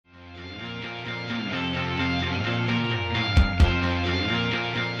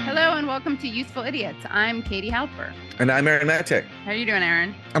welcome to Useful Idiots. I'm Katie Halper. And I'm Aaron Matek. How are you doing,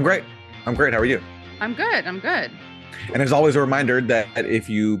 Aaron? I'm great. How are you? I'm good. And as always, a reminder that if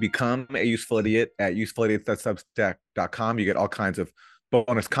you become a Useful Idiot at usefulidiots.substack.com, you get all kinds of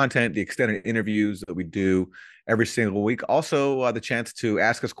bonus content, the extended interviews that we do every single week. Also, the chance to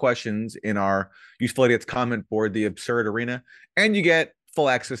ask us questions in our Useful Idiots comment board, The Absurd Arena. And you get full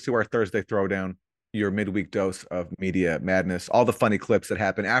access to our Thursday Throwdown, your midweek dose of media madness, all the funny clips that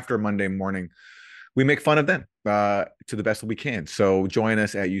happen after Monday morning. We make fun of them to the best that we can. So join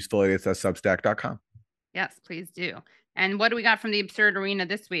us at usefulidiots.substack.com. Yes, please do. And what do we got from the Absurd Arena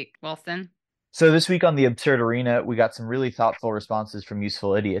this week, Wilson? So this week on the Absurd Arena, we got some really thoughtful responses from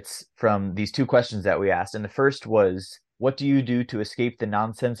Useful Idiots from these two questions that we asked. And the first was, what do you do to escape the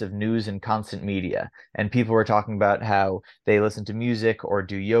nonsense of news and constant media? And people were talking about how they listen to music or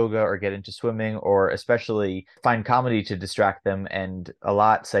do yoga or get into swimming or especially find comedy to distract them. And a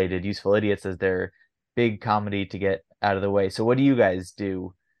lot cited Useful Idiots as their big comedy to get out of the way. So what do you guys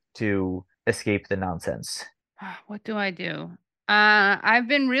do to escape the nonsense? What do I do? I've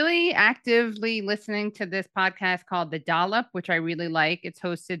been really actively listening to this podcast called The Dollop, which I really like. It's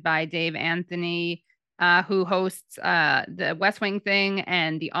hosted by Dave Anthony, who hosts the West Wing thing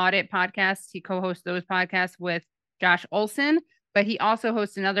and the Audit podcast. He co-hosts those podcasts with Josh Olson, but he also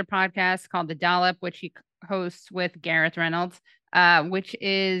hosts another podcast called The Dollop, which he hosts with Gareth Reynolds, which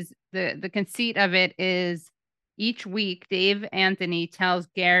is the conceit of it is each week Dave Anthony tells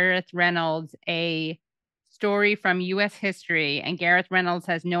Gareth Reynolds a story from U.S. history, and Gareth Reynolds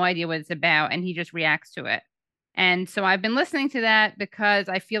has no idea what it's about, and he just reacts to it. And so I've been listening to that because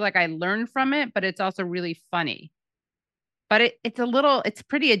I feel like I learn from it, but it's also really funny. But it's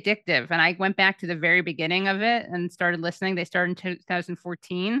pretty addictive. And I went back to the very beginning of it and started listening. They started in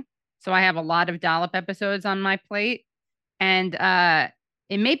 2014. So I have a lot of Dollop episodes on my plate. And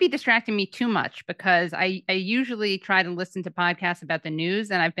it may be distracting me too much because I usually try to listen to podcasts about the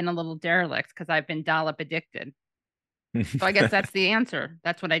news, and I've been a little derelict because I've been Dollop addicted. So I guess that's the answer.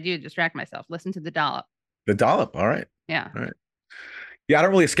 That's what I do to distract myself. Listen to The Dollop. The Dollop. All right. Yeah. All right. Yeah, I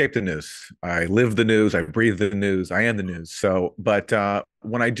don't really escape the news. I live the news. I breathe the news. I am the news. So, but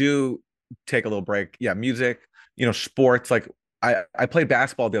when I do take a little break, yeah, music, sports, like I played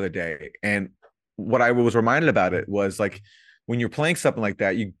basketball the other day, and what I was reminded about it was like, when you're playing something like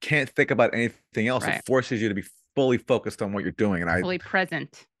that, you can't think about anything else. Right. It forces you to be fully focused on what you're doing. And fully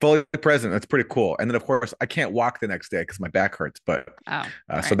present. That's pretty cool. And then of course I can't walk the next day because my back hurts, but right.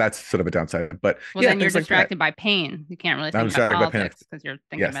 So that's sort of a downside, but then you're distracted by pain. You can't really think about politics because you're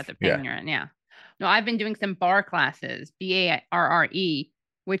thinking about the pain you're in. Yeah. No, I've been doing some barre classes, BARRE,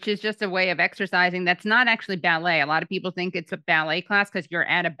 which is just a way of exercising. That's not actually ballet. A lot of people think it's a ballet class because you're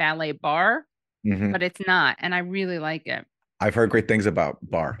at a ballet bar, but it's not. And I really like it. I've heard great things about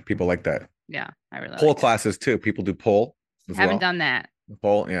barre. People like that. Yeah, I really pole like classes too. People do pole. Haven't done that.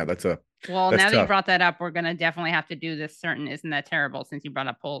 Pole, yeah, that's now tough. that you brought that up, we're gonna definitely have to do this certain Isn't That Terrible since you brought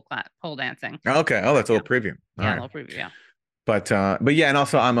up pole dancing. Okay. Oh, that's a little preview. All right. A little preview. Yeah. But yeah, and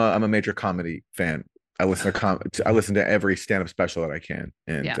also I'm a major comedy fan. I listen to every stand-up special that I can,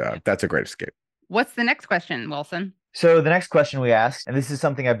 and that's a great escape. What's the next question, Wilson? So the next question we asked, and this is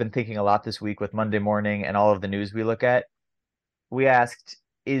something I've been thinking a lot this week with Monday Morning and all of the news we look at. We asked,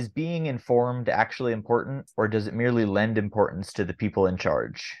 is being informed actually important, or does it merely lend importance to the people in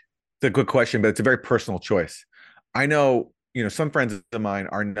charge? It's a good question, but it's a very personal choice. I know, some friends of mine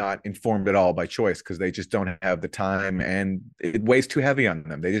are not informed at all by choice because they just don't have the time and it weighs too heavy on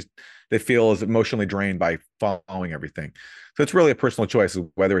them. They feel as emotionally drained by following everything. So it's really a personal choice of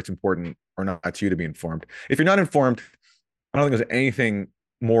whether it's important or not to you to be informed. If you're not informed, I don't think there's anything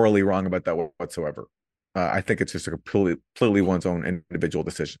morally wrong about that whatsoever. I think it's just a completely one's own individual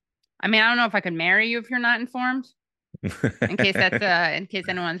decision. I mean, I don't know if I could marry you if you're not informed. In case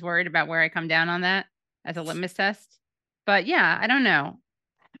anyone's worried about where I come down on that as a litmus test. But yeah, I don't know.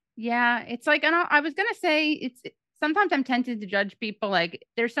 Yeah, it's like I was gonna say sometimes I'm tempted to judge people like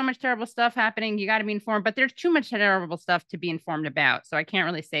there's so much terrible stuff happening. You got to be informed, but there's too much terrible stuff to be informed about. So I can't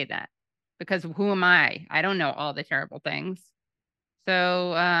really say that because who am I? I don't know all the terrible things.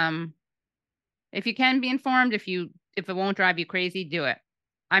 So if you can be informed, if it won't drive you crazy, do it.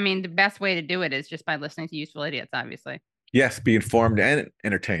 I mean, the best way to do it is just by listening to Useful Idiots, obviously. Yes, be informed and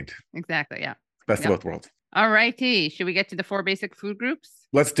entertained. Exactly, yeah. Best of both worlds. All righty. Should we get to the 4 basic food groups?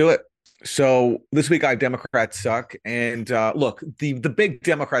 Let's do it. So this week I have Democrats suck. And look, the big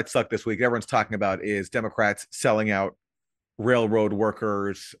Democrats suck this week everyone's talking about is Democrats selling out railroad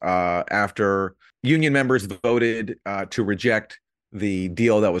workers after union members voted to reject the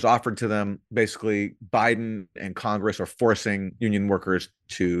deal that was offered to them. Basically, Biden and Congress are forcing union workers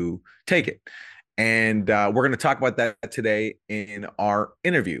to take it. And we're going to talk about that today in our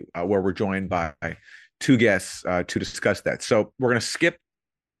interview, where we're joined by two guests to discuss that. So we're going to skip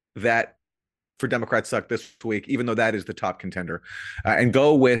that for Democrats Suck this week, even though that is the top contender, and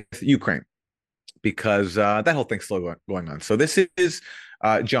go with Ukraine, because that whole thing's still going on. So this is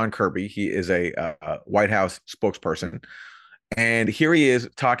John Kirby. He is a White House spokesperson. And here he is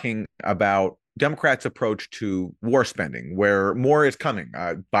talking about Democrats' approach to war spending, where more is coming.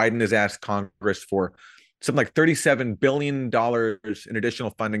 Biden has asked Congress for something like $37 billion in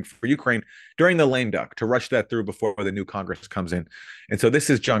additional funding for Ukraine during the lame duck, to rush that through before the new Congress comes in. And so this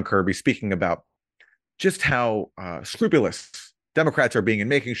is John Kirby speaking about just how scrupulous Democrats are being in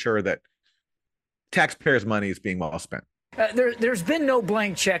making sure that taxpayers' money is being well spent. There's been no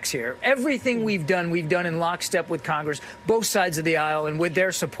blank checks here. Everything we've done in lockstep with Congress, both sides of the aisle, and with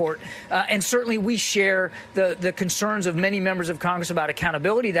their support. And certainly we share the concerns of many members of Congress about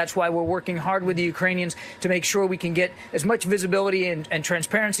accountability. That's why we're working hard with the Ukrainians to make sure we can get as much visibility and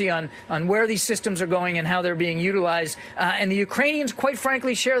transparency on where these systems are going and how they're being utilized. And the Ukrainians, quite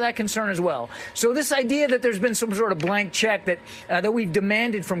frankly, share that concern as well. So this idea that there's been some sort of blank check that we've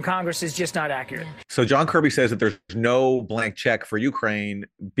demanded from Congress is just not accurate. So John Kirby says that there's no blank check for Ukraine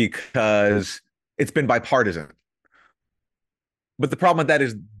because it's been bipartisan. But the problem with that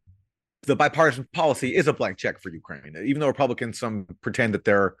is the bipartisan policy is a blank check for Ukraine. Even though Republicans, some pretend that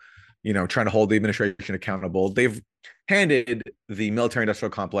they're, trying to hold the administration accountable, they've handed the military industrial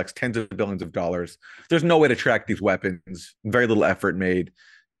complex tens of billions of dollars. There's no way to track these weapons, very little effort made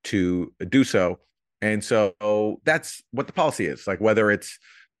to do so. And so that's what the policy is. Like, whether it's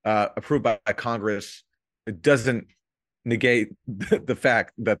approved by Congress, it doesn't negate the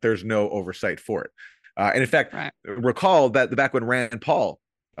fact that there's no oversight for it. And in fact, recall that back when Rand Paul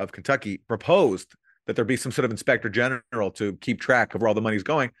of Kentucky proposed that there be some sort of inspector general to keep track of where all the money's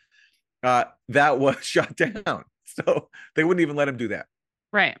going, that was shot down. So they wouldn't even let him do that.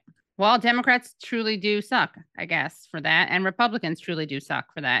 Right. Well, Democrats truly do suck, I guess, for that. And Republicans truly do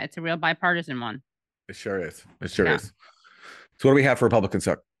suck for that. It's a real bipartisan one. It sure is. It sure is. So what do we have for Republican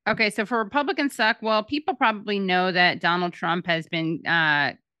suck? Okay, so for Republican suck, well, people probably know that Donald Trump has been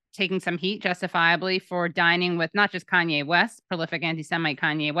taking some heat, justifiably, for dining with not just Kanye West, prolific anti-Semite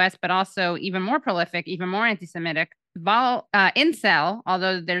Kanye West, but also even more prolific, even more anti-Semitic incel,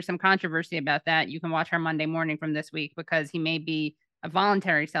 although there's some controversy about that. You can watch our Monday morning from this week because he may be a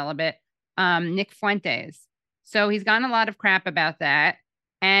voluntary celibate, Nick Fuentes. So he's gotten a lot of crap about that.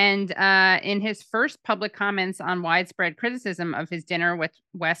 And in his first public comments on widespread criticism of his dinner with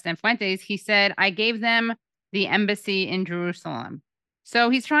West and Fuentes, he said, "I gave them the embassy in Jerusalem."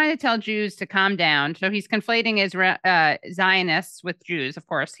 So he's trying to tell Jews to calm down. So he's conflating Zionists with Jews. Of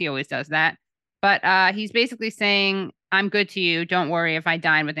course, he always does that. But he's basically saying, "I'm good to you. Don't worry if I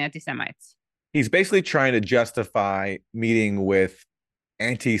dine with anti-Semites." He's basically trying to justify meeting with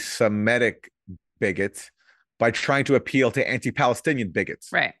anti-Semitic bigots by trying to appeal to anti-Palestinian bigots.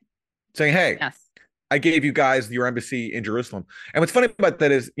 Right. Saying, hey, yes, I gave you guys your embassy in Jerusalem. And what's funny about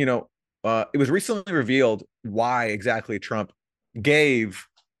that is, it was recently revealed why exactly Trump gave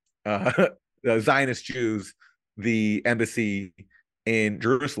the Zionist Jews the embassy in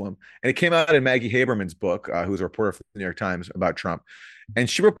Jerusalem. And it came out in Maggie Haberman's book, who's a reporter for the New York Times about Trump. And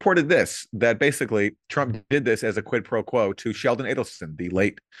she reported that basically Trump did this as a quid pro quo to Sheldon Adelson, the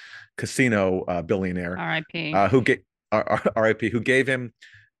late casino billionaire, R.I.P. R.I.P. who gave him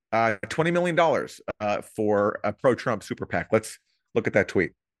 $20 million for a pro-Trump super PAC. Let's look at that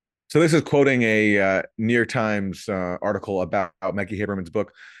tweet. So this is quoting a New York Times article about Maggie Haberman's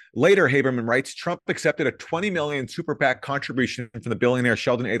book. Later, Haberman writes, Trump accepted a $20 million super PAC contribution from the billionaire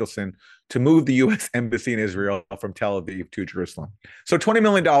Sheldon Adelson to move the U.S. embassy in Israel from Tel Aviv to Jerusalem. So $20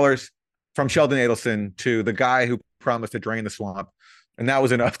 million from Sheldon Adelson to the guy who promised to drain the swamp. And that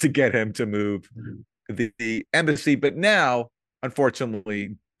was enough to get him to move the embassy. But now,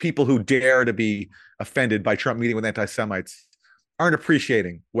 unfortunately, people who dare to be offended by Trump meeting with anti-Semites aren't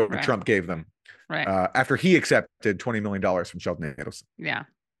appreciating what Trump gave them after he accepted $20 million from Sheldon Adelson. Yeah.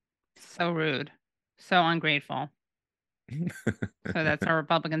 So rude. So ungrateful. So that's our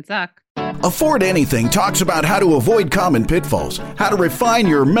Republican suck. Afford Anything talks about how to avoid common pitfalls, how to refine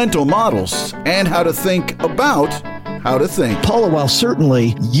your mental models, and how to think about how to think. Paula, while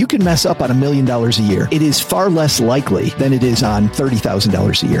certainly you can mess up on $1 million a year, it is far less likely than it is on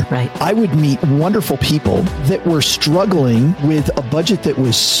 $30,000 a year. Right. I would meet wonderful people that were struggling with a budget that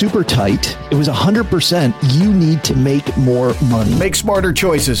was super tight. It was 100%. You need to make more money. Make smarter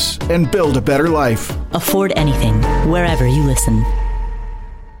choices and build a better life. Afford Anything, wherever you listen.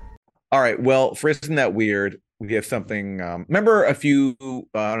 All right. Well, for Isn't That Weird, we have something. Remember I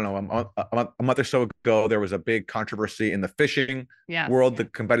don't know, a month or so ago, there was a big controversy in the fishing world, the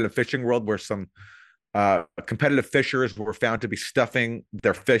competitive fishing world, where some competitive fishers were found to be stuffing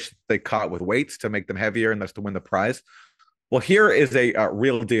their fish they caught with weights to make them heavier and thus to win the prize. Well, here is a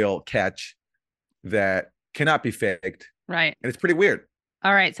real deal catch that cannot be faked. Right. And it's pretty weird.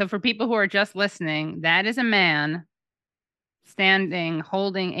 All right. So for people who are just listening, that is a man standing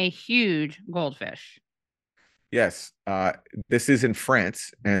holding a huge goldfish. Yes. This is in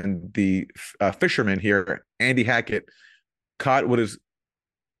France. And the fisherman here, Andy Hackett, caught what is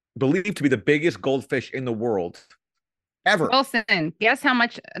believed to be the biggest goldfish in the world ever. Wilson, guess how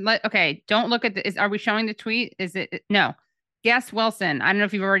much? Okay. Don't look at are we showing the tweet? Is it? No. Guess, Wilson. I don't know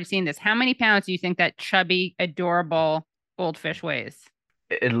if you've already seen this. How many pounds do you think that chubby, adorable goldfish weighs?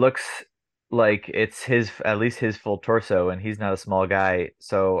 It looks like it's at least his full torso, and he's not a small guy.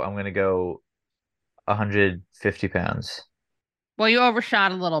 So I'm going to go 150 pounds. Well, you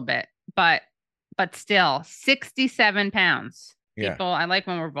overshot a little bit, but still 67 pounds. Yeah. People, I like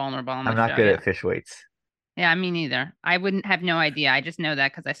when we're vulnerable. I'm not good at fish weights. Yeah, me neither. I wouldn't have no idea. I just know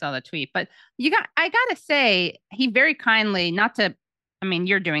that because I saw the tweet. But I gotta say, he very kindly,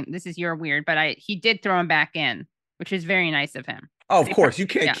 this is your weird, but he did throw him back in, which is very nice of him. Oh, of course. You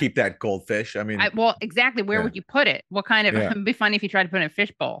can't keep that goldfish. I mean, well, exactly. Where would you put it? What kind of, it'd be funny if you tried to put it in a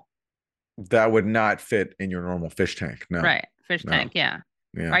fish bowl. That would not fit in your normal fish tank. No. Right. Fish tank. Yeah.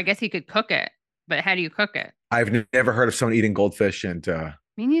 Or I guess he could cook it, but how do you cook it? I've never heard of someone eating goldfish, and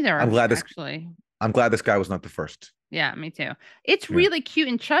me neither. I'm glad actually. I'm glad this guy was not the first. Yeah, me too. It's really cute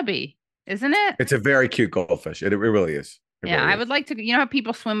and chubby, isn't it? It's a very cute goldfish. It really is. I would like to, how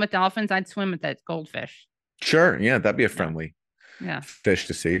people swim with dolphins? I'd swim with that goldfish. Sure. Yeah, that'd be a friendly fish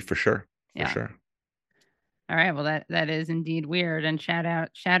to see for sure. For sure. All right. Well, that is indeed weird. And shout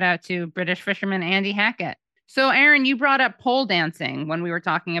out to British fisherman Andy Hackett. So, Aaron, you brought up pole dancing when we were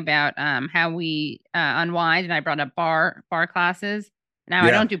talking about how we unwind, and I brought up bar classes. Now,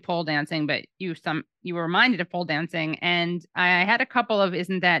 I don't do pole dancing, but you were reminded of pole dancing, and I had a couple of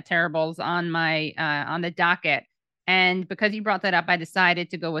Isn't That Terribles on my on the docket. And because you brought that up, I decided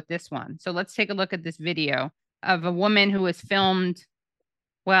to go with this one. So let's take a look at this video of a woman who was filmed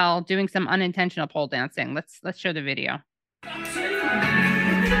while doing some unintentional pole dancing. Let's show the video.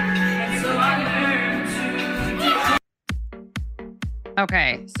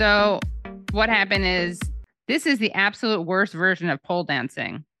 Okay, so what happened is, this is the absolute worst version of pole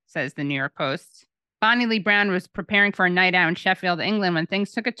dancing, says the New York Post. Bonnie Lee Brown was preparing for a night out in Sheffield, England, when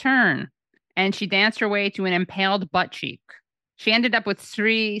things took a turn, and she danced her way to an impaled butt cheek. She ended up with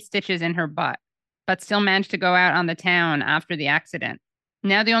 3 stitches in her butt, but still managed to go out on the town after the accident.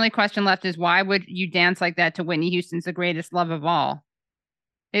 Now the only question left is, why would you dance like that to Whitney Houston's The Greatest Love of All?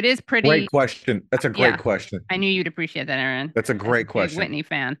 It is pretty... Great question. That's a great question. I knew you'd appreciate that, Aaron. That's a great question. Whitney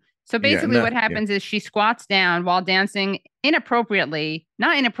fan. So basically what happens is she squats down while dancing inappropriately,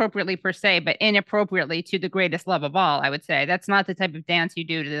 not inappropriately per se, but inappropriately to The Greatest Love of All, I would say. That's not the type of dance you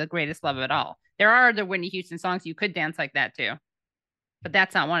do to The Greatest Love of All. There are other Whitney Houston songs you could dance like that to, but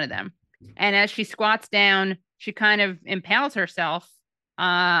that's not one of them. And as she squats down, she kind of impales herself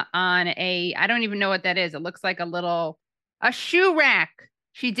on I don't even know what that is. It looks like a shoe rack.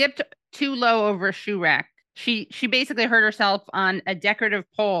 She dipped too low over a shoe rack. She basically hurt herself on a decorative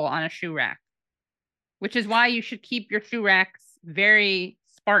pole on a shoe rack, which is why you should keep your shoe racks very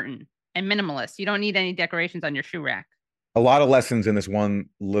Spartan and minimalist. You don't need any decorations on your shoe rack. A lot of lessons in this one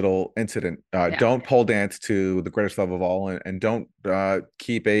little incident. Don't pole dance to The Greatest Love of All, and don't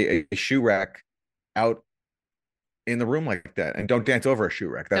keep a shoe rack out in the room like that, and don't dance over a shoe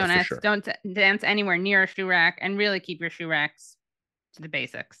rack. That's for sure. Don't dance anywhere near a shoe rack, and really keep your shoe racks to the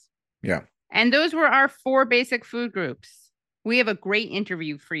basics. Yeah. And those were our 4 basic food groups. We have a great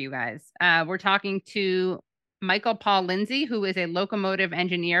interview for you guys. We're talking to Michael Paul Lindsay, who is a locomotive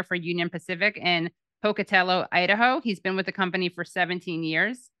engineer for Union Pacific in Pocatello, Idaho. He's been with the company for 17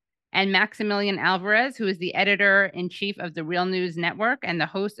 years. And Maximilian Alvarez, who is the editor-in-chief of the Real News Network and the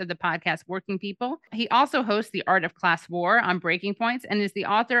host of the podcast Working People. He also hosts The Art of Class War on Breaking Points and is the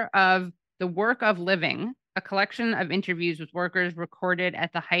author of The Work of Living, a collection of interviews with workers recorded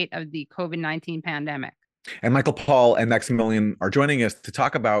at the height of the COVID-19 pandemic. And Michael Paul and Maximilian are joining us to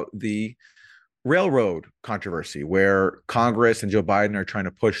talk about the railroad controversy, where Congress and Joe Biden are trying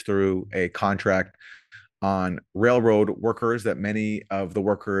to push through a contract on railroad workers that many of the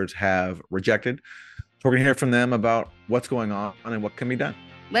workers have rejected. So we're going to hear from them about what's going on and what can be done.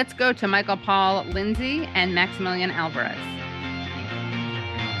 Let's go to Michael Paul Lindsay and Maximilian Alvarez.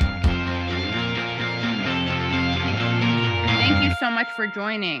 Thank you you so much for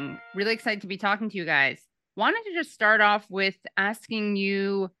joining. Really excited to be talking to you guys. Wanted to just start off with asking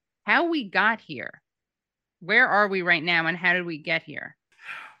you how we got here. Where are we right now and how did we get here?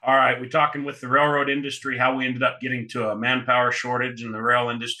 All right, we're talking with the railroad industry, how we ended up getting to a manpower shortage in the rail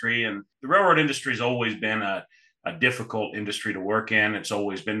industry. And the railroad industry has always been a difficult industry to work in. It's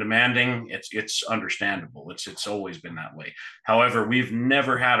always been demanding. It's understandable. It's always been that way. However, we've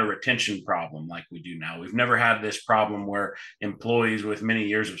never had a retention problem like we do now. We've never had this problem where employees with many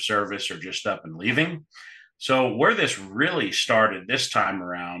years of service are just up and leaving. So where this really started this time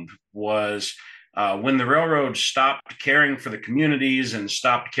around was when the railroad stopped caring for the communities and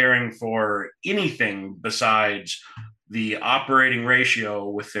stopped caring for anything besides the operating ratio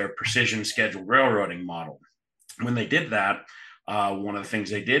with their precision scheduled railroading model. When they did that, one of the things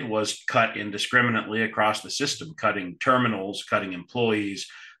they did was cut indiscriminately across the system, cutting terminals, cutting employees,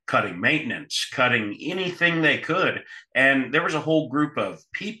 cutting maintenance, cutting anything they could. And there was a whole group of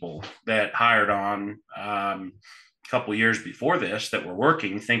people that hired on a couple of years before this that were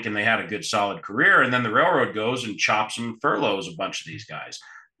working, thinking they had a good, solid career. And then the railroad goes and chops them, furloughs a bunch of these guys,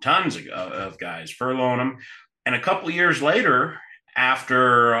 tons of guys, furloughing them. And a couple of years later,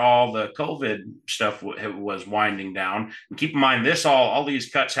 after all the COVID stuff was winding down, and keep in mind, all these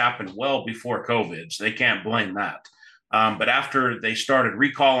cuts happened well before COVID, so they can't blame that. But after they started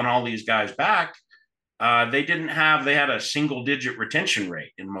recalling all these guys back, they had a single-digit retention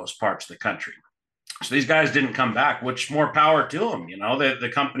rate in most parts of the country. So these guys didn't come back, which more power to them. You know,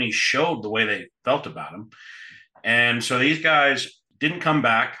 the company showed the way they felt about them. And so these guys didn't come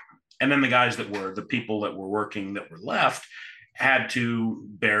back. And then the people that were working that were left had to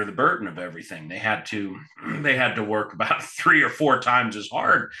bear the burden of everything. They had to work about 3 or 4 times as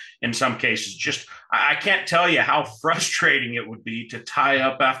hard in some cases. I can't tell you how frustrating it would be to tie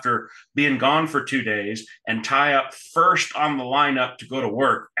up after being gone for 2 days and tie up first on the lineup to go to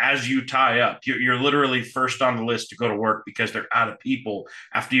work. As you tie up, you're literally first on the list to go to work because they're out of people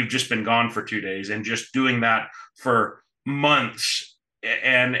after you've just been gone for 2 days, and just doing that for months.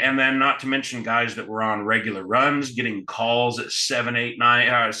 And then not to mention guys that were on regular runs, getting calls at 7, 8,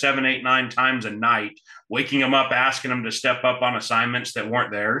 9 times a night, waking them up, asking them to step up on assignments that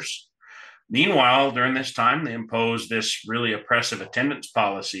weren't theirs. Meanwhile, during this time, they imposed this really oppressive attendance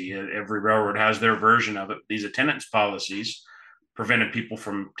policy. Every railroad has their version of it. These attendance policies prevented people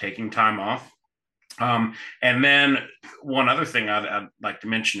from taking time off. And then one other thing I'd like to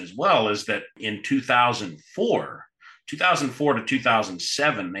mention as well is that in 2004 to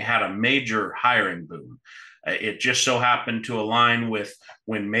 2007, they had a major hiring boom. It just so happened to align with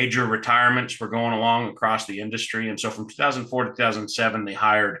when major retirements were going along across the industry. And so from 2004 to 2007, they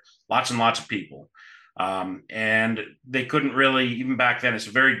hired lots and lots of people. And they couldn't really, even back then, it's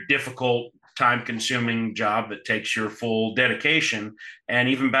a very difficult, time-consuming job that takes your full dedication. And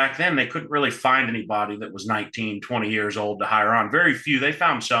even back then, they couldn't really find anybody that was 19, 20 years old to hire on. Very few. They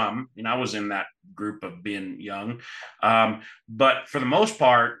found some. I was in that group of being young. But for the most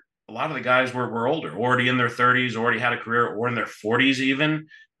part, a lot of the guys were older, already in their 30s, already had a career, or in their 40s even.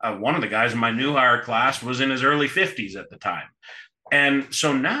 One of the guys in my new hire class was in his early 50s at the time. And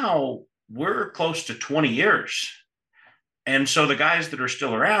so now we're close to 20 years. And so the guys that are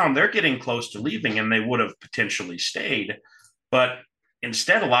still around, they're getting close to leaving, and they would have potentially stayed. But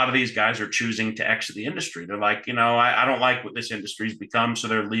instead, a lot of these guys are choosing to exit the industry. They're like, I don't like what this industry's become. So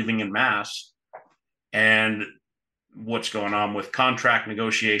they're leaving in mass. And what's going on with contract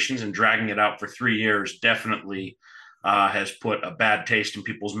negotiations and dragging it out for 3 years definitely has put a bad taste in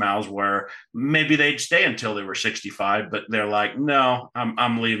people's mouths, where maybe they'd stay until they were 65, but they're like, no,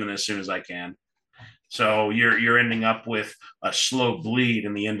 I'm leaving as soon as I can. So you're ending up with a slow bleed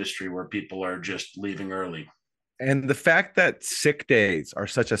in the industry where people are just leaving early. And the fact that sick days are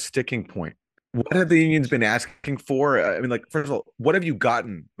such a sticking point, what have the unions been asking for? I mean, like, first of all, what have you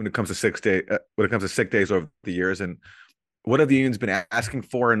gotten when it comes to sick days over the years, and what have the unions been asking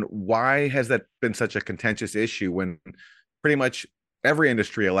for, and why has that been such a contentious issue when pretty much every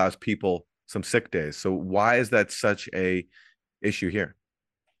industry allows people some sick days? So why is that such a issue here?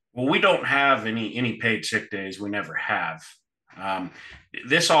 Well, we don't have any paid sick days. We never have.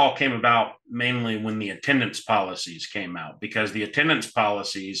 This all came about mainly when the attendance policies came out, because the attendance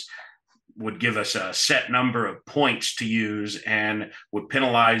policies would give us a set number of points to use and would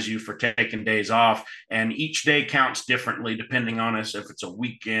penalize you for taking days off. And each day counts differently depending on if it's a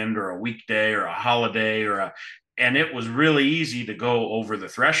weekend or a weekday or a holiday and it was really easy to go over the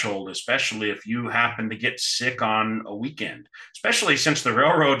threshold, especially if you happen to get sick on a weekend, especially since the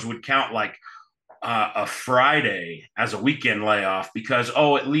railroads would count like a Friday as a weekend layoff because,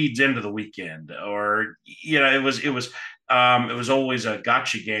 it leads into the weekend, or, it was it was always a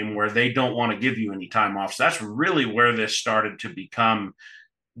gotcha game where they don't want to give you any time off. So that's really where this started to become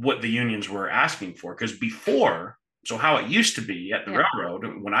what the unions were asking for. Because before, so how it used to be at the railroad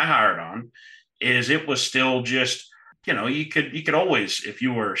when I hired on, is it was still just, you could always, if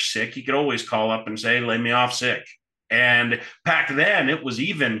you were sick, you could always call up and say, lay me off sick. And back then it was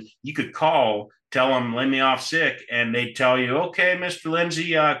even, you could call, tell them, lay me off sick. And they'd tell you, okay, Mr.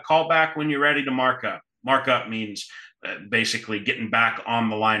 Lindsay, call back when you're ready to mark up. Mark up means basically getting back on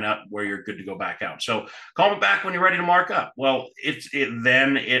the lineup where you're good to go back out. So call me back when you're ready to mark up. Well,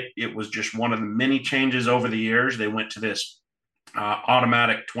 it was just one of the many changes over the years. They went to this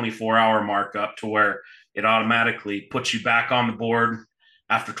automatic 24-hour markup to where it automatically puts you back on the board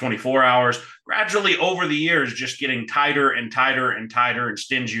after 24 hours, gradually over the years, just getting tighter and tighter and tighter and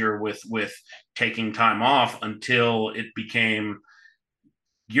stingier with taking time off until it became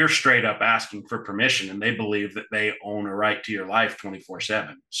you're straight up asking for permission, and they believe that they own a right to your life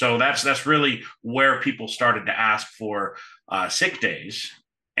 24/7. So that's really where people started to ask for sick days.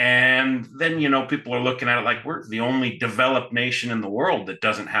 And then, people are looking at it like we're the only developed nation in the world that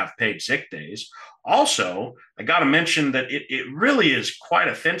doesn't have paid sick days. Also, I got to mention that it really is quite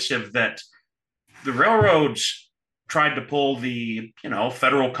offensive that the railroads tried to pull the,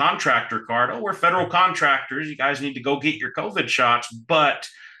 federal contractor card. Oh, we're federal contractors. You guys need to go get your COVID shots. But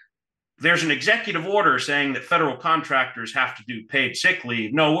there's an executive order saying that federal contractors have to do paid sick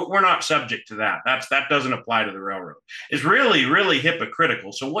leave. No, we're not subject to that. That doesn't apply to the railroad. It's really, really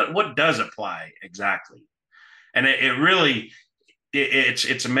hypocritical. So what does apply exactly? And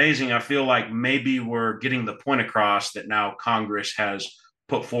it's amazing. I feel like maybe we're getting the point across that now Congress has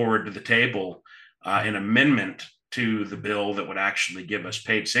put forward to the table an amendment to the bill that would actually give us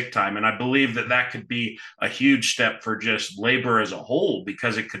paid sick time. And I believe that could be a huge step for just labor as a whole,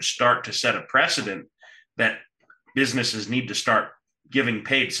 because it could start to set a precedent that businesses need to start giving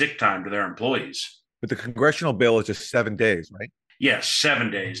paid sick time to their employees. But the congressional bill is just 7 days, right? Yes, 7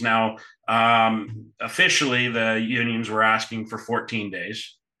 days. Now, officially, the unions were asking for 14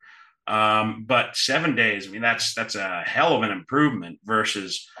 days. But 7 days, I mean, that's a hell of an improvement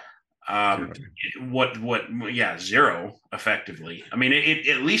versus zero effectively. I mean, it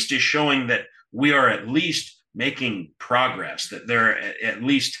at least is showing that we are at least making progress, that they're at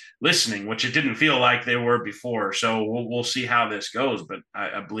least listening, which it didn't feel like they were before. So we'll see how this goes, but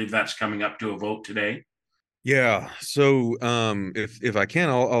I believe that's coming up to a vote today. Yeah. So if I can,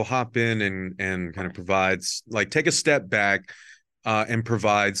 I'll hop in and kind of take a step back and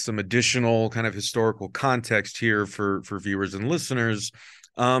provide some additional kind of historical context here for viewers and listeners.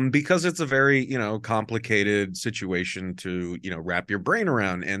 Because it's a very, complicated situation to, wrap your brain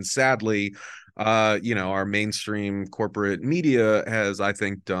around. And sadly, our mainstream corporate media has, I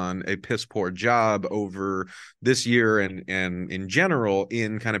think, done a piss poor job over this year and in general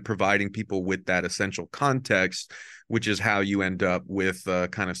in kind of providing people with that essential context, which is how you end up with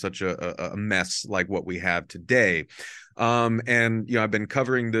kind of such a mess like what we have today. And I've been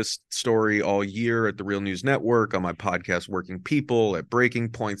covering this story all year at the Real News Network, on my podcast Working People, at Breaking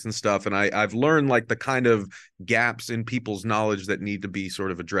Points and stuff, and I've learned like the kind of gaps in people's knowledge that need to be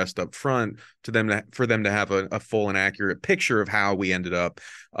sort of addressed up front for them to have a full and accurate picture of how we ended up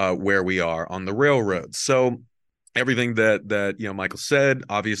where we are on the railroad. So everything that Michael said,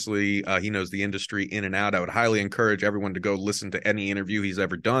 obviously he knows the industry in and out. I would highly encourage everyone to go listen to any interview he's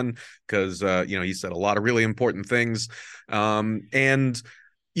ever done, because he said a lot of really important things. And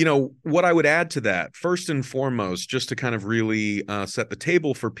what I would add to that, first and foremost, just to kind of really set the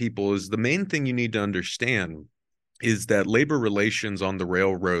table for people, is the main thing you need to understand is that labor relations on the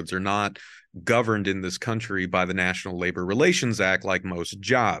railroads are not governed in this country by the National Labor Relations Act like most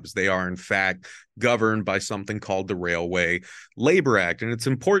jobs. They are, in fact, governed by something called the Railway Labor Act. And it's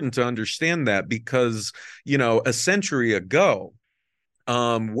important to understand that because, a century ago,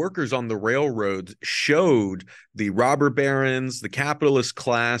 workers on the railroads showed the robber barons, the capitalist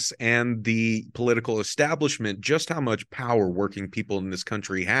class, and the political establishment just how much power working people in this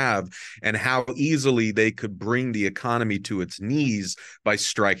country have and how easily they could bring the economy to its knees by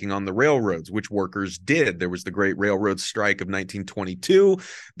striking on the railroads, which workers did. There was the Great Railroad Strike of 1922.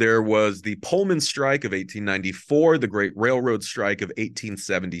 There was the Pullman Strike of 1894, the Great Railroad Strike of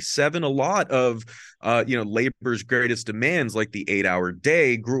 1877. A lot of labor's greatest demands, like the 8-hour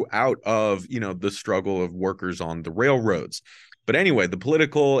day, grew out of the struggle of workers on the railroads. But anyway, the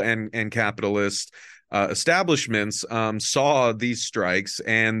political and capitalist establishments saw these strikes,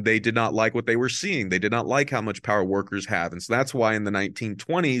 and they did not like what they were seeing. They did not like how much power workers have. And so that's why in the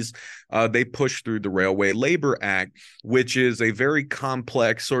 1920s, they pushed through the Railway Labor Act, which is a very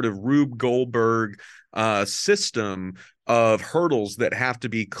complex sort of Rube Goldberg system of hurdles that have to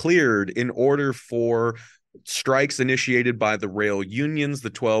be cleared in order for strikes initiated by the rail unions, the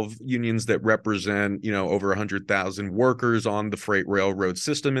 12 unions that represent, over 100,000 workers on the freight railroad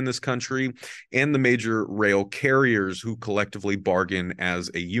system in this country, and the major rail carriers who collectively bargain as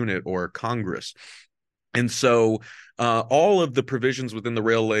a unit or Congress. And so all of the provisions within the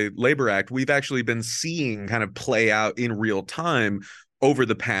Railway Labor Act, we've actually been seeing kind of play out in real time over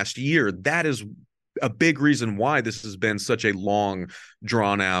the past year. That is a big reason why this has been such a long,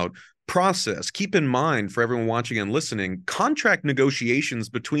 drawn out process. Keep in mind, for everyone watching and listening, contract negotiations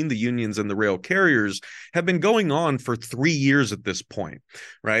between the unions and the rail carriers have been going on for 3 years at this point,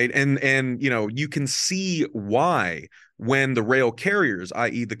 right? And you can see why when the rail carriers,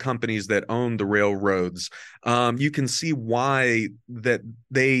 i.e. the companies that own the railroads, you can see why that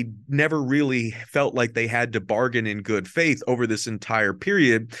they never really felt like they had to bargain in good faith over this entire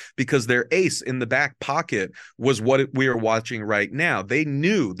period, because their ace in the back pocket was what we are watching right now. They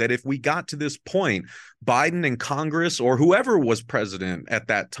knew that if we got to this point, Biden and Congress, or whoever was president at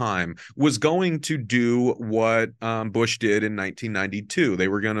that time, was going to do what Bush did in 1992. They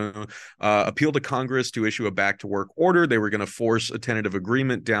were going to appeal to Congress to issue a back-to-work order. They were going to force a tentative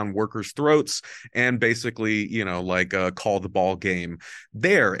agreement down workers' throats and basically, call the ball game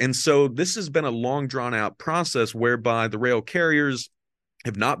there. And so this has been a long, drawn-out process whereby the rail carriers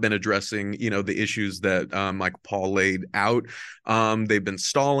have not been addressing, the issues that Michael Paul laid out. They've been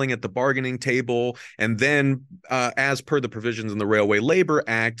stalling at the bargaining table. And then, as per the provisions in the Railway Labor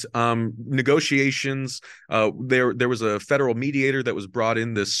Act, negotiations, there was a federal mediator that was brought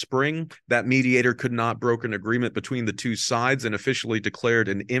in this spring. That mediator could not broker an agreement between the two sides and officially declared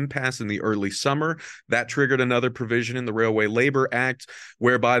an impasse in the early summer. That triggered another provision in the Railway Labor Act,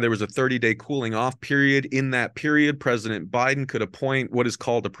 whereby there was a 30-day cooling off period. In that period, President Biden could appoint what is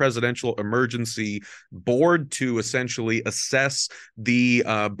called a presidential emergency board to essentially assess the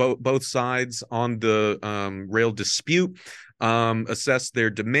both sides on the rail dispute, assess their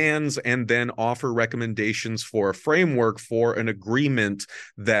demands, and then offer recommendations for a framework for an agreement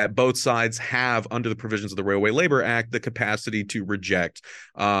that both sides have, under the provisions of the Railway Labor Act, the capacity to reject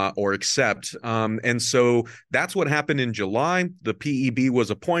or accept. And so that's what happened in July. The PEB was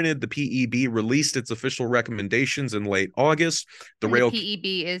appointed. The PEB released its official recommendations in late August. The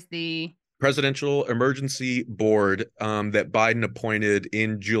PEB is the Presidential Emergency Board that Biden appointed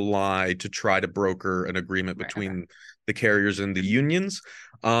in July to try to broker an agreement between the carriers and the unions.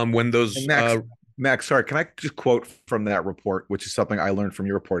 When those Max, sorry, can I just quote from that report, which is something I learned from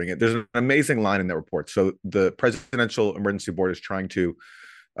you reporting it? There's an amazing line in that report. So the Presidential Emergency Board is trying to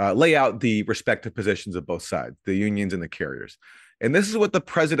lay out the respective positions of both sides, the unions and the carriers. And this is what the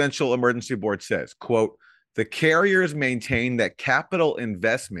Presidential Emergency Board says, quote, "The carriers maintain that capital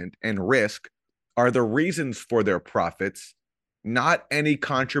investment and risk are the reasons for their profits, not any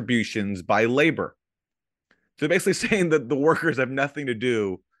contributions by labor." So basically saying that the workers have nothing to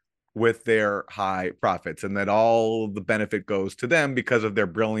do with their high profits and that all the benefit goes to them because of their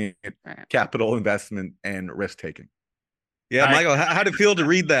brilliant capital investment and risk taking. Yeah, Michael, how did it feel to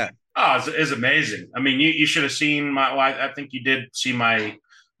read that? Oh, it's amazing. I mean, you should have seen I think you did see my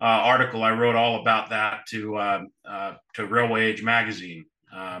article. I wrote all about that to Railway Age magazine.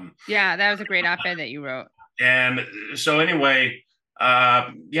 Yeah, that was a great op-ed that you wrote. And so anyway,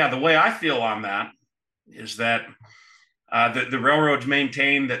 the way I feel on that is that the railroads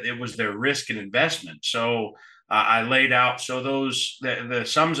maintain that it was their risk and investment. So I laid out the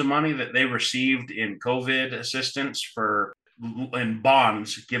sums of money that they received in COVID assistance and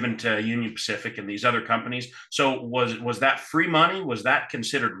bonds given to Union Pacific and these other companies. So was that free money? Was that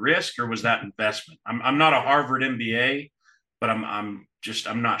considered risk, or was that investment? I'm not a Harvard MBA, but I'm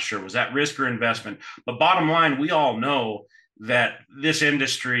not sure. Was that risk or investment? But bottom line, we all know that this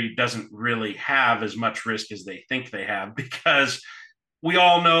industry doesn't really have as much risk as they think they have, because we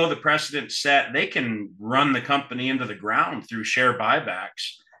all know the precedent set. They can run the company into the ground through share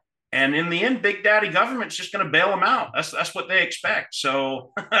buybacks. And in the end, Big Daddy government's just going to bail them out. That's what they expect.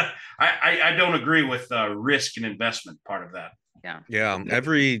 So I don't agree with the risk and investment part of that. Yeah.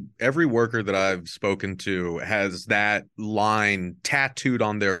 Every worker that I've spoken to has that line tattooed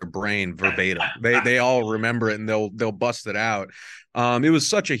on their brain verbatim. They all remember it, and they'll bust it out. It was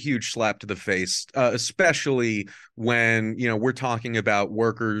such a huge slap to the face, especially when, we're talking about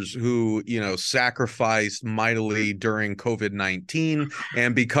workers who, sacrificed mightily during COVID-19.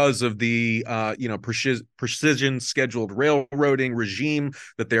 And because of the, precision scheduled railroading regime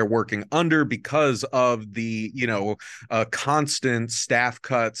that they're working under, because of the, constant staff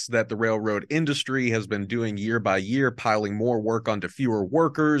cuts that the railroad industry has been doing year by year, piling more work onto fewer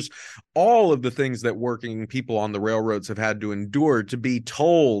workers, all of the things that working people on the railroads have had to endure, to be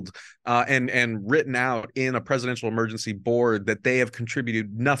told and written out in a presidential emergency board that they have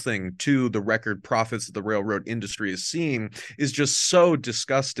contributed nothing to the record profits that the railroad industry is seeing, is just so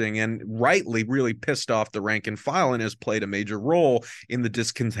disgusting, and rightly really pissed off the rank and file, and has played a major role in the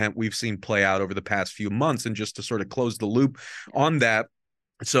discontent we've seen play out over the past few months. And just to sort of close the loop on that,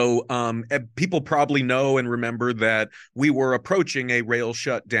 so people probably know and remember that we were approaching a rail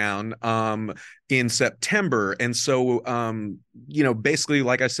shutdown in September. And so, basically,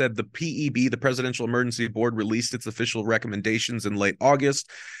 like I said, the PEB, the Presidential Emergency Board, released its official recommendations in late August.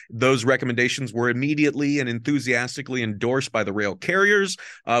 Those recommendations were immediately and enthusiastically endorsed by the rail carriers,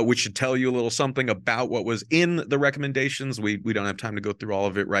 which should tell you a little something about what was in the recommendations. We don't have time to go through all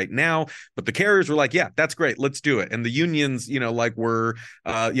of it right now, but the carriers were like, yeah, that's great, let's do it. And the unions, were,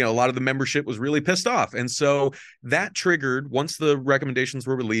 a lot of the membership was really pissed off. And so that triggered, once the recommendations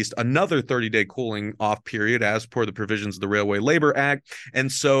were released, another 30-day cooling off period as per the provisions of the Railway Labor Act.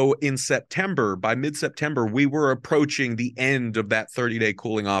 And so in September, by mid-September, we were approaching the end of that 30-day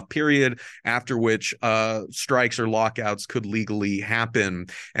cooling off period, after which strikes or lockouts could legally happen.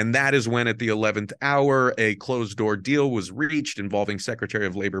 And that is when, at the 11th hour, a closed-door deal was reached involving Secretary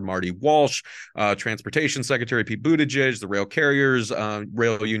of Labor Marty Walsh, Transportation Secretary Pete Buttigieg, the rail carriers,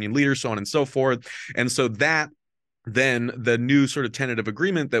 rail union leaders, so on and so forth. And so that then the new sort of tentative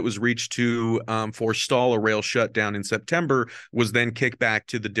agreement that was reached to forestall a rail shutdown in September was then kicked back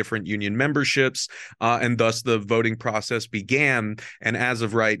to the different union memberships, and thus the voting process began. And as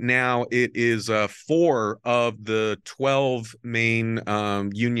of right now, it is 4 of the 12 main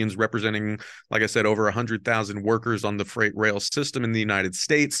unions representing, like I said, over 100,000 workers on the freight rail system in the United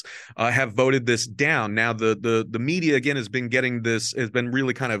States have voted this down. Now, the media, again, has been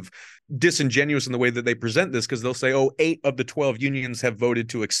really kind of disingenuous in the way that they present this, because they'll say, 8 of the 12 unions have voted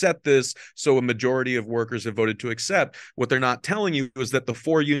to accept this, so a majority of workers have voted to accept. What they're not telling you is that the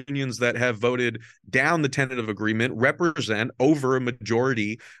 4 unions that have voted down the tentative agreement represent over a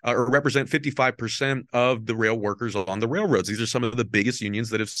majority, or represent 55% of the rail workers on the railroads. These are some of the biggest unions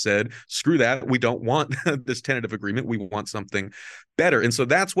that have said, screw that, we don't want this tentative agreement, we want something better. And so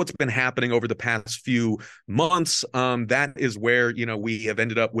that's what's been happening over the past few months. That is where, we have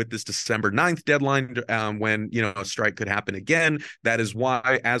ended up with this December 9th deadline, when, a strike could happen again. That is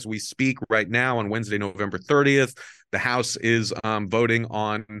why, as we speak right now, on Wednesday, November 30th, the House is voting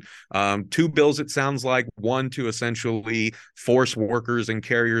on 2 bills, it sounds like. One, to essentially force workers and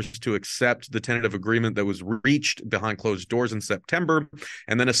carriers to accept the tentative agreement that was reached behind closed doors in September.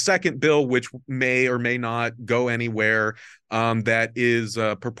 And then a second bill, which may or may not go anywhere, that is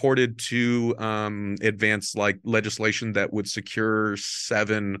purported to advance legislation that would secure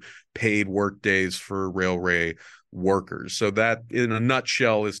 7 paid work days for railway workers. So that, in a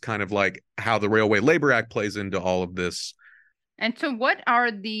nutshell, is kind of like how the Railway Labor Act plays into all of this. And so what are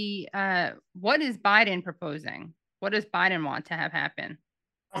what is Biden proposing? What does Biden want to have happen?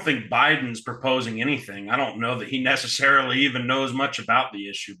 I don't think Biden's proposing anything. I don't know that he necessarily even knows much about the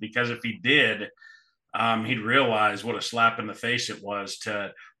issue, because if he did, he'd realize what a slap in the face it was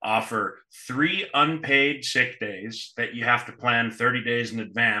to offer 3 unpaid sick days that you have to plan 30 days in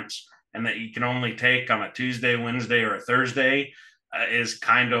advance, and that you can only take on a Tuesday, Wednesday, or a Thursday, is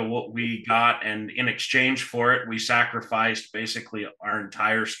kind of what we got. And in exchange for it, we sacrificed basically our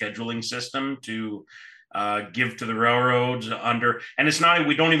entire scheduling system to give to the railroads under, and it's not,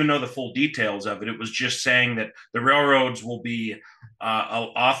 we don't even know the full details of it. It was just saying that the railroads will be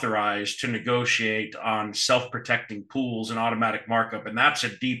authorized to negotiate on self-protecting pools and automatic markup. And that's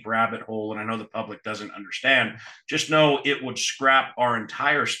a deep rabbit hole. And I know the public doesn't understand. Just know it would scrap our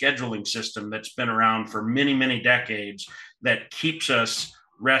entire scheduling system that's been around for many, many decades, that keeps us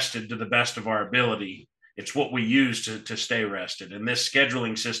rested to the best of our ability. It's what we use to stay rested. And this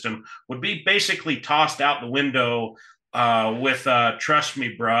scheduling system would be basically tossed out the window with "trust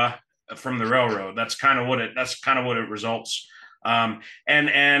me, bruh" from the railroad. That's kind of what it results.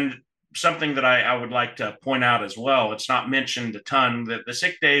 And something that I would like to point out as well, it's not mentioned a ton, that the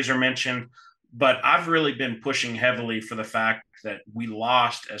sick days are mentioned, but I've really been pushing heavily for the fact that we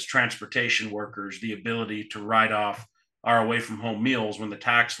lost, as transportation workers, the ability to write off our away from home meals when the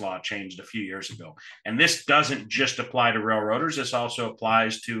tax law changed a few years ago. And this doesn't just apply to railroaders. This also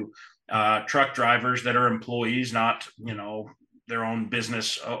applies to truck drivers that are employees, not, their own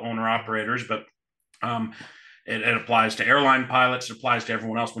business owner operators, but it applies to airline pilots. It applies to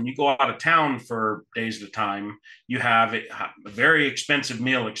everyone else. When you go out of town for days at a time, you have very expensive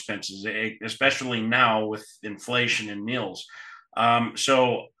meal expenses, especially now with inflation in meals.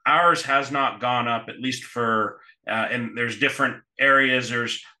 So ours has not gone up, at least for, and there's different areas.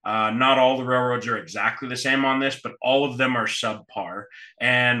 There's not all the railroads are exactly the same on this, but all of them are subpar.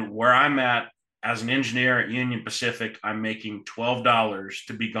 And where I'm at, as an engineer at Union Pacific, I'm making $12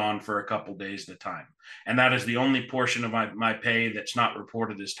 to be gone for a couple days at a time. And that is the only portion of my pay that's not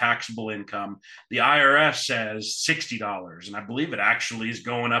reported as taxable income. The IRS says $60, and I believe it actually is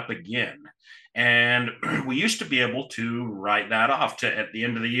going up again. And we used to be able to write that off. At the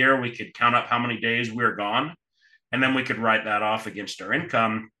end of the year, we could count up how many days we were gone, and then we could write that off against our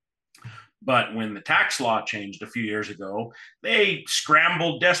income. But when the tax law changed a few years ago, they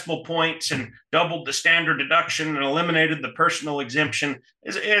scrambled decimal points and doubled the standard deduction and eliminated the personal exemption.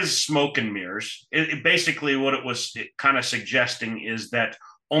 Is smoke and mirrors. Basically, what it was kind of suggesting is that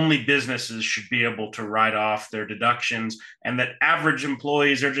only businesses should be able to write off their deductions, and that average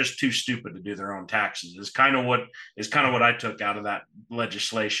employees are just too stupid to do their own taxes. Is kind of what I took out of that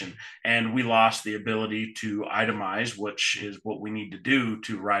legislation. And we lost the ability to itemize, which is what we need to do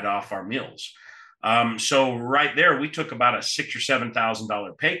to write off our meals. So right there, we took about a $6,000 or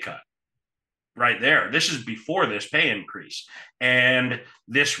 $7,000 pay cut. Right there. This is before this pay increase, and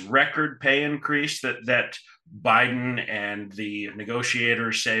this record pay increase that Biden and the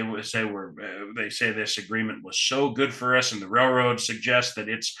negotiators say this agreement was so good for us, and the railroad suggests that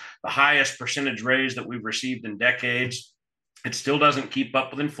it's the highest percentage raise that we've received in decades. It still doesn't keep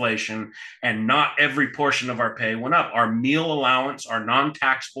up with inflation, and not every portion of our pay went up. Our meal allowance, our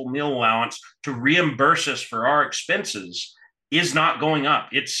non-taxable meal allowance to reimburse us for our expenses is not going up.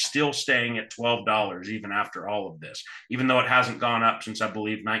 It's still staying at $12 even after all of this, even though it hasn't gone up since, I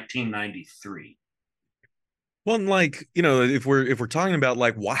believe, 1993. Well, like, if we're talking about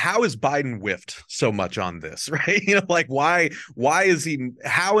like how is Biden whiffed so much on this, right? Like why is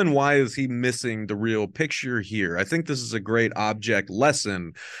he missing the real picture here? I think this is a great object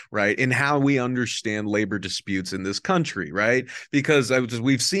lesson, right, in how we understand labor disputes in this country, right? Because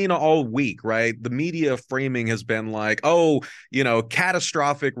we've seen all week, right, the media framing has been like,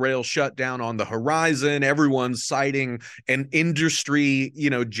 catastrophic rail shutdown on the horizon. Everyone's citing an industry,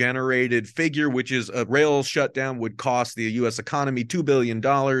 generated figure, which is a rail shutdown would cost the U.S. economy $2 billion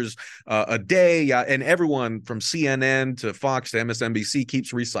a day. And everyone from CNN to Fox to MSNBC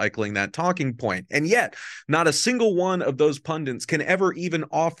keeps recycling that talking point. And yet, not a single one of those pundits can ever even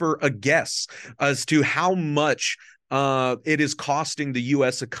offer a guess as to how much it is costing the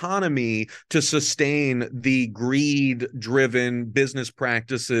U.S. economy to sustain the greed-driven business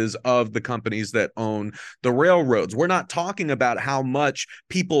practices of the companies that own the railroads. We're not talking about how much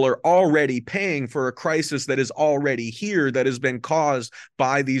people are already paying for a crisis that is already here, that has been caused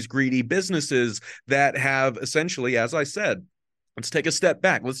by these greedy businesses that have essentially, as I said, let's take a step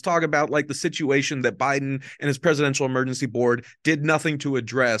back. Let's talk about like the situation that Biden and his presidential emergency board did nothing to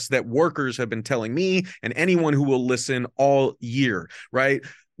address, that workers have been telling me and anyone who will listen all year, right?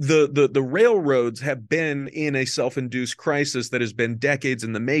 The railroads have been in a self-induced crisis that has been decades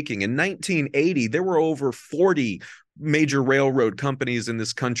in the making. In 1980, there were over 40 major railroad companies in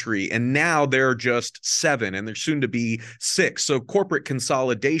this country, and now there are just 7, and there's soon to be 6. So corporate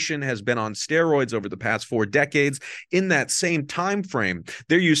consolidation has been on steroids over the past 4 decades. In that same time frame,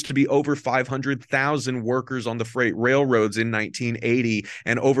 there used to be over 500,000 workers on the freight railroads in 1980,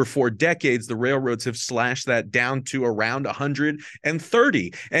 and over 4 decades, the railroads have slashed that down to around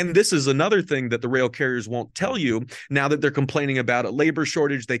 130. And this is another thing that the rail carriers won't tell you now that they're complaining about a labor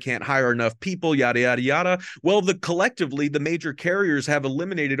shortage, they can't hire enough people, yada, yada, yada. Well, collectively, the major carriers have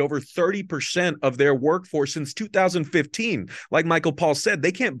eliminated over 30% of their workforce since 2015. Like Michael Paul said,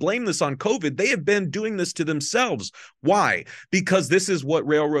 they can't blame this on COVID. They have been doing this to themselves. Why? Because this is what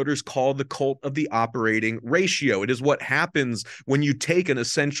railroaders call the cult of the operating ratio. It is what happens when you take an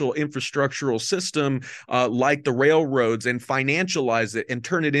essential infrastructural system like the railroads and financialize it and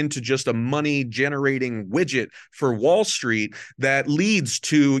turn it into just a money-generating widget for Wall Street that leads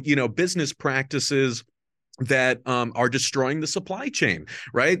to, business practices that are destroying the supply chain,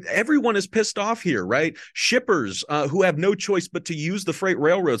 right? Everyone is pissed off here, right? Shippers who have no choice but to use the freight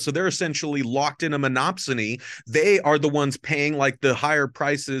railroad. So they're essentially locked in a monopsony. They are the ones paying like the higher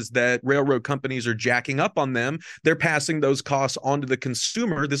prices that railroad companies are jacking up on them. They're passing those costs onto the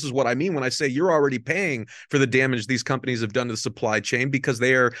consumer. This is what I mean when I say you're already paying for the damage these companies have done to the supply chain, because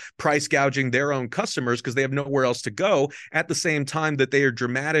they are price gouging their own customers because they have nowhere else to go, at the same time that they are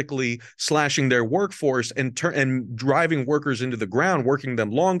dramatically slashing their workforce and driving workers into the ground, working them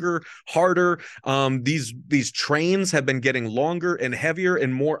longer, harder. These trains have been getting longer and heavier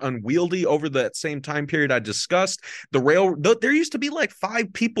and more unwieldy over that same time period I discussed. There used to be like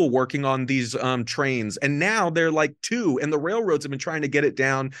 5 people working on these trains, and now they're like 2, and the railroads have been trying to get it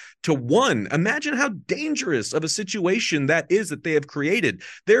down to 1. Imagine how dangerous of a situation that is that they have created.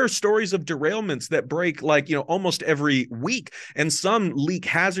 There are stories of derailments that break like, almost every week, and some leak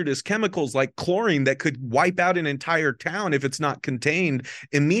hazardous chemicals like chlorine that could wipe out an entire town if it's not contained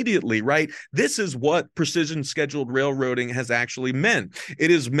immediately, right? This is what precision scheduled railroading has actually meant.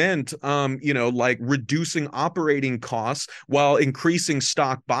 It has meant, like reducing operating costs while increasing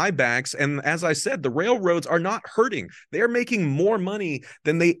stock buybacks. And as I said, the railroads are not hurting. They're making more money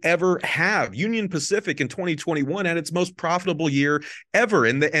than they ever have. Union Pacific in 2021 had its most profitable year ever.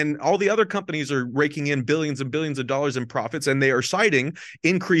 And all the other companies are raking in billions and billions of dollars in profits, and they are citing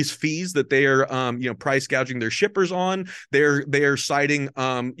increased fees that they are, price gouging their shippers on. They're citing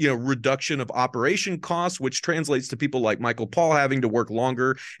reduction of operation costs, which translates to people like Michael Paul having to work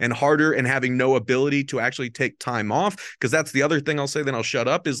longer and harder and having no ability to actually take time off. Because that's the other thing I'll say, then I'll shut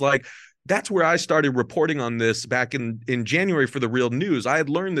up, is like, that's where I started reporting on this back in January for the Real News. I had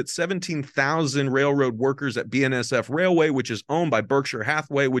learned that 17,000 railroad workers at BNSF Railway, which is owned by Berkshire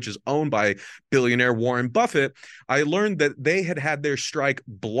Hathaway, which is owned by billionaire Warren Buffett, I learned that they had their strike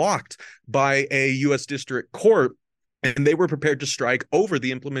blocked by a U.S. District Court, and they were prepared to strike over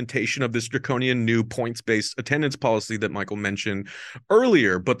the implementation of this draconian new points-based attendance policy that Michael mentioned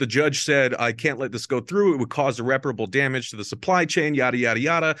earlier. But the judge said, I can't let this go through. It would cause irreparable damage to the supply chain, yada, yada,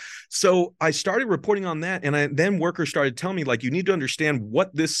 yada. So I started reporting on that. And then workers started telling me, like, you need to understand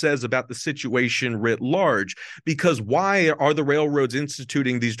what this says about the situation writ large, because why are the railroads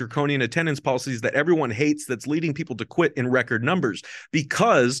instituting these draconian attendance policies that everyone hates, that's leading people to quit in record numbers?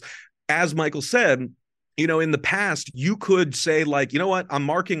 Because, as Michael said, in the past, you could say, like, what, I'm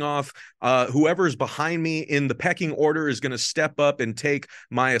marking off whoever's behind me in the pecking order is going to step up and take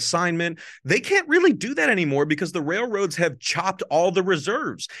my assignment. They can't really do that anymore because the railroads have chopped all the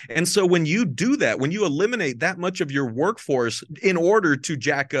reserves. And so when you do that, when you eliminate that much of your workforce in order to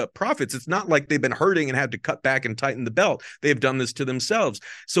jack up profits, it's not like they've been hurting and had to cut back and tighten the belt. They've done this to themselves.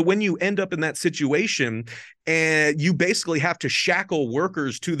 So when you end up in that situation, and you basically have to shackle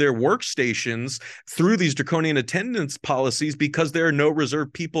workers to their workstations through these draconian attendance policies because there are no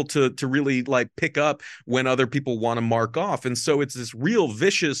reserve people to really like pick up when other people want to mark off. And so it's this real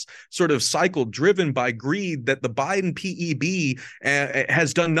vicious sort of cycle driven by greed that the Biden PEB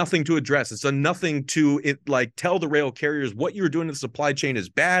has done nothing to address. It's done nothing to tell the rail carriers what you're doing to the supply chain is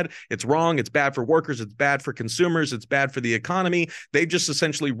bad. It's wrong. It's bad for workers. It's bad for consumers. It's bad for the economy. They've just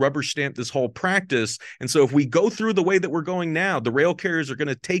essentially rubber stamped this whole practice. And so if we go through the way that we're going now, the rail carriers are going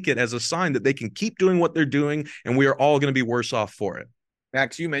to take it as a sign that they can keep doing what they're doing, and we are all going to be worse off for it.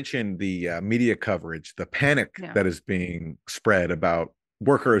 Max, you mentioned the media coverage, the panic that is being spread about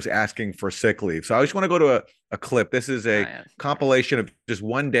workers asking for sick leave. So I just want to go to a clip. This is a compilation of just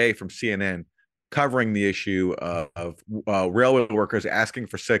one day from CNN covering the issue of railway workers asking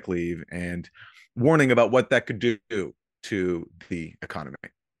for sick leave and warning about what that could do to the economy.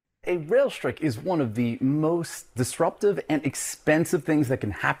 A rail strike is one of the most disruptive and expensive things that can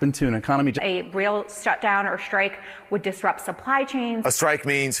happen to an economy. A rail shutdown or strike would disrupt supply chains. A strike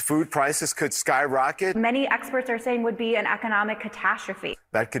means food prices could skyrocket. Many experts are saying would be an economic catastrophe.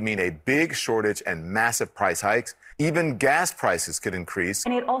 That could mean a big shortage and massive price hikes. Even gas prices could increase.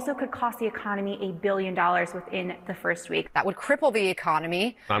 And it also could cost the economy $1 billion within the first week. That would cripple the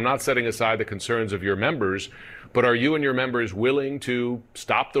economy. I'm not setting aside the concerns of your members, but are you and your members willing to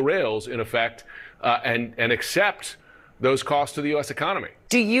stop the rails, in effect, and accept those costs to the U.S. economy?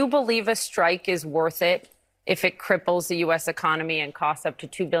 Do you believe a strike is worth it if it cripples the U.S. economy and costs up to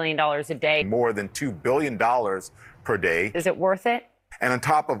 $2 billion a day? More than $2 billion per day. Is it worth it? And on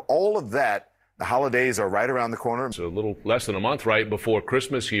top of all of that, the holidays are right around the corner. It's a little less than a month right before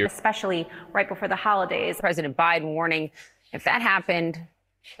Christmas here. Especially right before the holidays. President Biden warning, if that happened,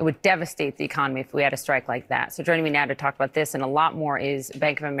 it would devastate the economy if we had a strike like that. So joining me now to talk about this and a lot more is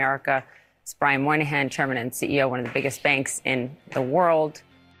Bank of America. It's Brian Moynihan, chairman and CEO, one of the biggest banks in the world.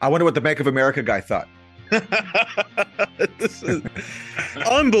 I wonder what the Bank of America guy thought. This is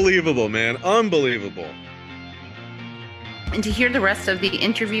unbelievable, man. Unbelievable. And to hear the rest of the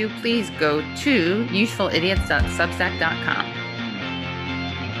interview, please go to usefulidiots.substack.com.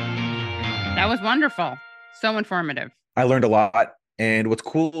 That was wonderful. So informative. I learned a lot. And what's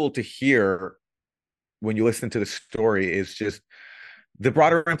cool to hear when you listen to the story is just the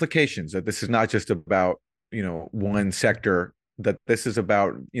broader implications that this is not just about, one sector, that this is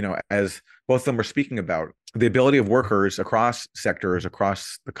about, as both of them were speaking about, the ability of workers across sectors,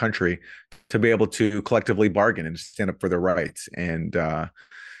 across the country, to be able to collectively bargain and stand up for their rights. And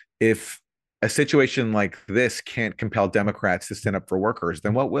if a situation like this can't compel Democrats to stand up for workers,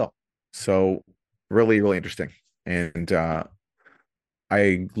 then what will? So really, really interesting. And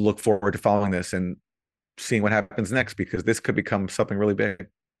I look forward to following this and seeing what happens next, because this could become something really big.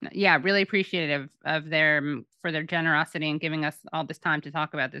 Yeah, really appreciative of their generosity and giving us all this time to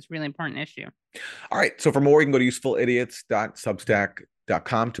talk about this really important issue. All right. So for more, you can go to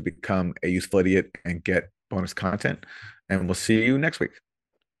usefulidiots.substack.com to become a useful idiot and get bonus content. And we'll see you next week,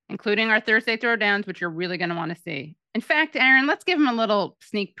 including our Thursday throwdowns, which you're really going to want to see. In fact, Aaron, let's give them a little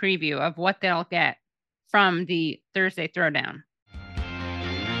sneak preview of what they'll get from the Thursday throwdown.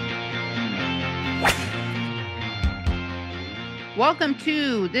 Welcome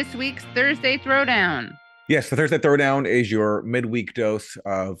to this week's Thursday Throwdown. Yes, the Thursday Throwdown is your midweek dose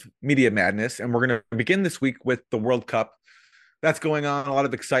of media madness. And we're going to begin this week with the World Cup. That's going on, a lot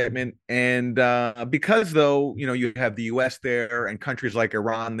of excitement. And because, though, you have the U.S. there and countries like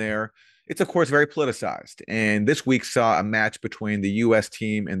Iran there, it's, of course, very politicized. And this week saw a match between the U.S.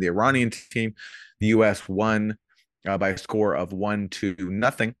 team and the Iranian team. The U.S. won by a score of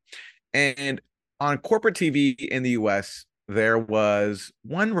 1-0. And on corporate TV in the U.S., there was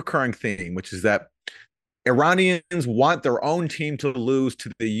one recurring theme, which is that Iranians want their own team to lose to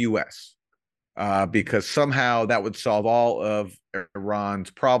the U.S. Because somehow that would solve all of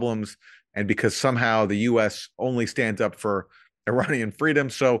Iran's problems, and because somehow the U.S. only stands up for Iranian freedom.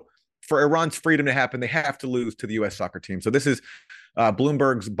 So for Iran's freedom to happen, they have to lose to the U.S. soccer team. So this is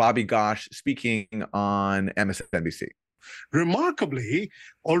Bloomberg's Bobby Ghosh speaking on MSNBC. Remarkably,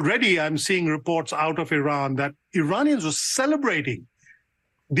 already I'm seeing reports out of Iran that Iranians were celebrating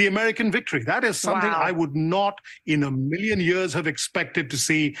the American victory. That is something I would not in a million years have expected to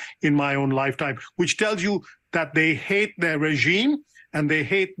see in my own lifetime, which tells you that they hate their regime and they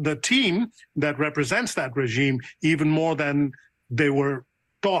hate the team that represents that regime even more than they were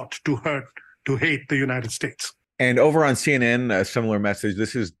taught to hate the United States. And over on CNN, a similar message.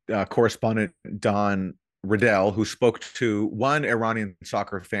 This is correspondent Don Riddell, who spoke to one Iranian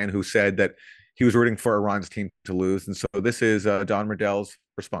soccer fan who said that he was rooting for Iran's team to lose. And so this is Don Riddell's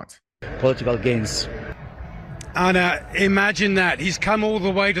response. Political gains. Anna, imagine that. He's come all the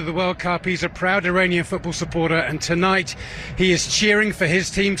way to the World Cup. He's a proud Iranian football supporter, and tonight he is cheering for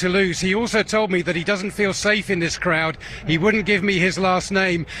his team to lose. He also told me that he doesn't feel safe in this crowd. He wouldn't give me his last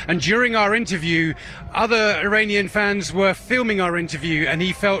name. And during our interview, other Iranian fans were filming our interview, and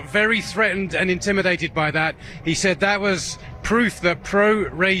he felt very threatened and intimidated by that. He said that was proof that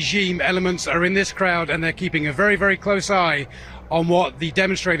pro-regime elements are in this crowd, and they're keeping a very, very close eye on what the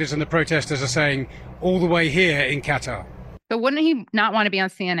demonstrators and the protesters are saying all the way here in Qatar. So wouldn't he not want to be on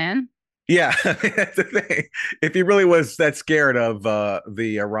CNN? Yeah, that's the thing. If he really was that scared of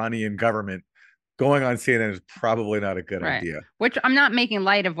the Iranian government, going on CNN is probably not a good idea. Which I'm not making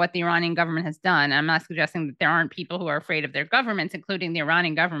light of what the Iranian government has done. I'm not suggesting that there aren't people who are afraid of their governments, including the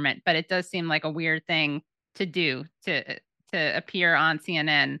Iranian government, but it does seem like a weird thing to do, to appear on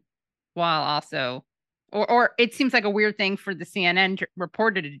CNN while also... Or it seems like a weird thing for the CNN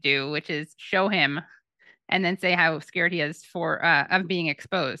reporter to do, which is show him and then say how scared he is of being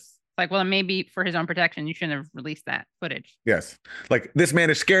exposed. It's like, well, maybe for his own protection, you shouldn't have released that footage. Yes. Like, this man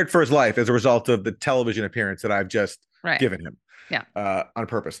is scared for his life as a result of the television appearance that I've just given him. Yeah. On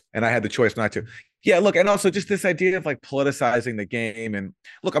purpose. And I had the choice not to. Yeah, look, and also just this idea of like politicizing the game. And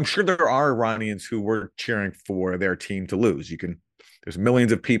look, I'm sure there are Iranians who were cheering for their team to lose. There's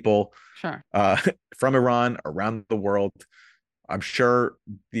millions of people from Iran around the world. I'm sure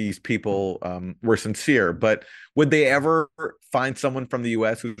these people were sincere, but would they ever find someone from the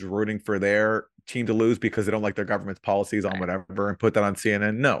U.S. who's rooting for their team to lose because they don't like their government's policies on whatever and put that on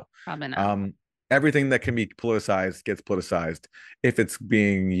CNN? No. Probably not. Everything that can be politicized gets politicized if it's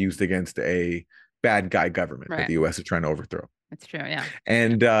being used against a bad guy government that the U.S. is trying to overthrow. That's true, yeah.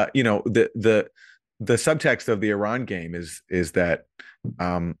 And the subtext of the Iran game is that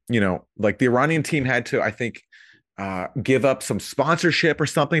like the Iranian team had to, I think, give up some sponsorship or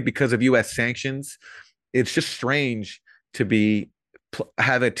something because of U.S. sanctions. It's just strange to be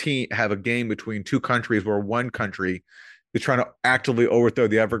have a game between two countries where one country is trying to actively overthrow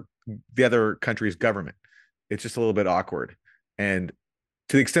the other country's government. It's just a little bit awkward. And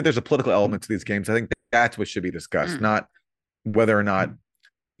to the extent there's a political element to these games, I think that's what should be discussed, not whether or not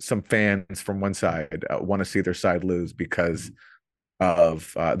some fans from one side want to see their side lose because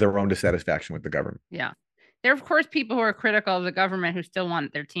of their own dissatisfaction with the government. Yeah. There are, of course, people who are critical of the government who still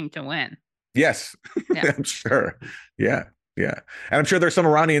want their team to win. Yes, yeah. I'm sure. Yeah. And I'm sure there's some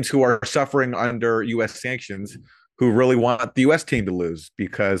Iranians who are suffering under U.S. sanctions who really want the U.S. team to lose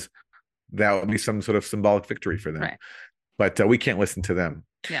because that would be some sort of symbolic victory for them. Right. But we can't listen to them.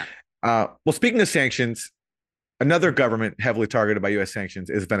 Yeah. Well, speaking of sanctions, another government heavily targeted by U.S. sanctions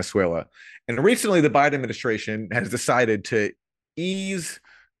is Venezuela. And recently, the Biden administration has decided to ease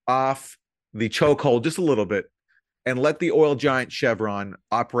off the chokehold just a little bit and let the oil giant Chevron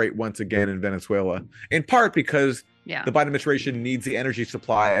operate once again in Venezuela, in part because the Biden administration needs the energy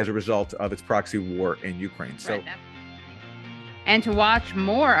supply as a result of its proxy war in Ukraine. So, and to watch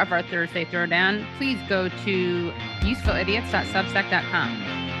more of our Thursday Throwdown, please go to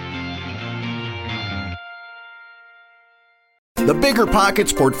usefulidiots.substack.com. The Bigger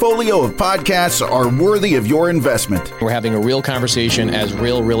Pockets portfolio of podcasts are worthy of your investment. We're having a real conversation as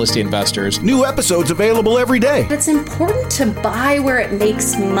real estate investors. New episodes available every day. It's important to buy where it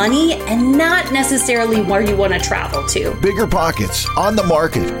makes money and not necessarily where you want to travel to. Bigger Pockets, On the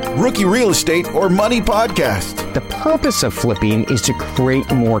Market, Rookie Real Estate, or Money Podcast. The purpose of flipping is to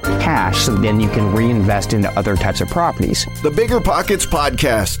create more cash so then you can reinvest into other types of properties. The Bigger Pockets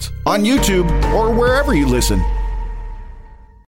Podcast on YouTube or wherever you listen.